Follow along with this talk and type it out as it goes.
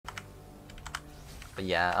But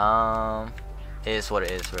yeah, it is what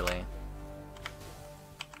it is, really.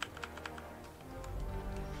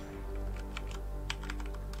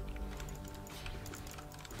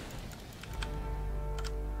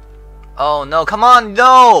 Oh no, come on,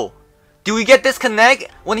 no! Do we get disconnect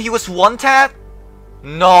when he was one tap?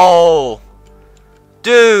 No!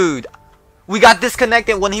 Dude! We got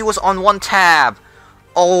disconnected when he was on one tab!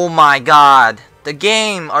 Oh my god! The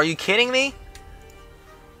game, are you kidding me?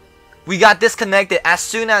 We got disconnected as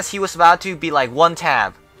soon as he was about to be like one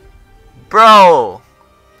tab. Bro!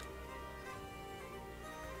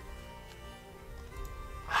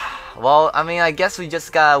 Well, I mean, I guess we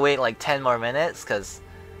just gotta wait like 10 more minutes, cause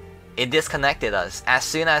it disconnected us as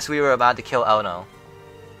soon as we were about to kill Ono.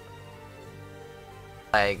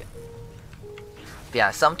 Like, yeah,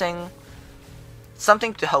 something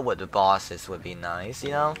to help with the bosses would be nice,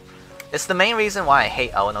 you know? It's the main reason why I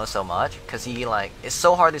hate Ono so much, cause he like, it's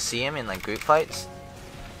so hard to see him in like group fights.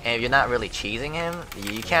 And if you're not really cheesing him,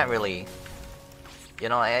 you can't really, you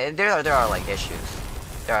know, there are like issues.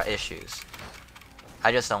 There are issues.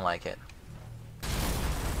 I just don't like it.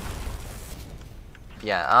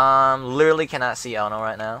 Yeah, literally cannot see Ono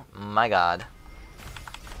right now. My god.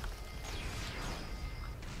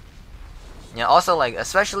 Yeah, also like,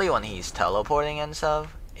 especially when he's teleporting and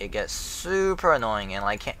stuff, it gets super annoying, and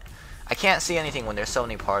like I can't see anything when there's so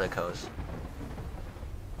many particles.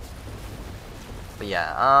 But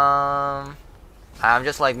yeah, I'm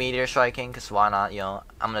just like meteor striking, cause why not, you know,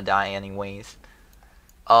 I'm gonna die anyways.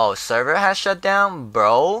 Oh, server has shut down,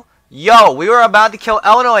 bro. Yo, we were about to kill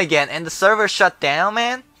Ono again, and the server shut down,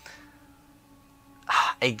 man.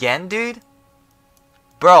 Again, dude.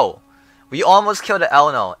 Bro, we almost killed the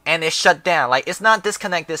Ono, and it shut down. Like, it's not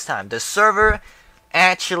disconnect this time. The server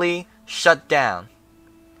actually shut down.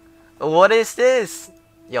 What is this?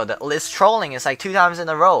 Yo, it's trolling. It's like 2 times in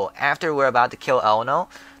a row. After we're about to kill Ono,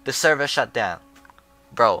 the server shut down.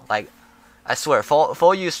 Bro, like, I swear,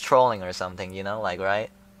 full use trolling or something, you know, like, right?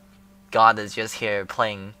 God is just here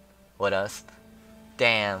playing with us.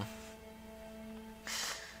 Damn.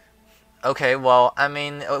 Okay, well, I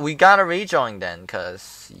mean, we gotta rejoin then,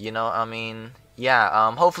 cause, you know, I mean,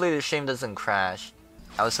 yeah, hopefully the stream doesn't crash.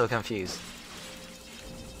 I was so confused.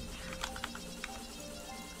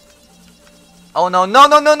 Oh no, no,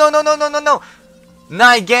 no, no, no, no, no, no, no, no!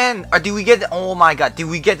 Not again! Or do we get, oh my god, did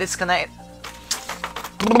we get disconnected?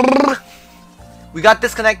 We got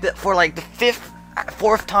disconnected for like the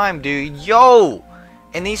 4th time, dude. Yo!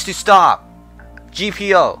 It needs to stop.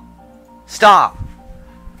 GPO. Stop.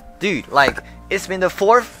 Dude, like, it's been the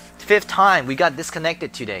 5th time we got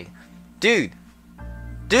disconnected today. Dude.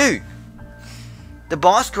 Dude. The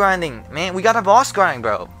boss grinding, man. We got a boss grind,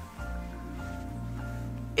 bro.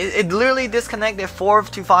 It literally disconnected 4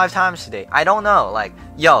 to 5 times today. I don't know. Like,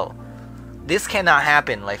 yo. This cannot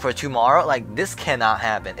happen. Like, for tomorrow, like, this cannot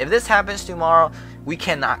happen. If this happens tomorrow, we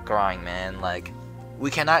cannot grind, man. Like,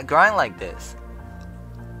 we cannot grind like this.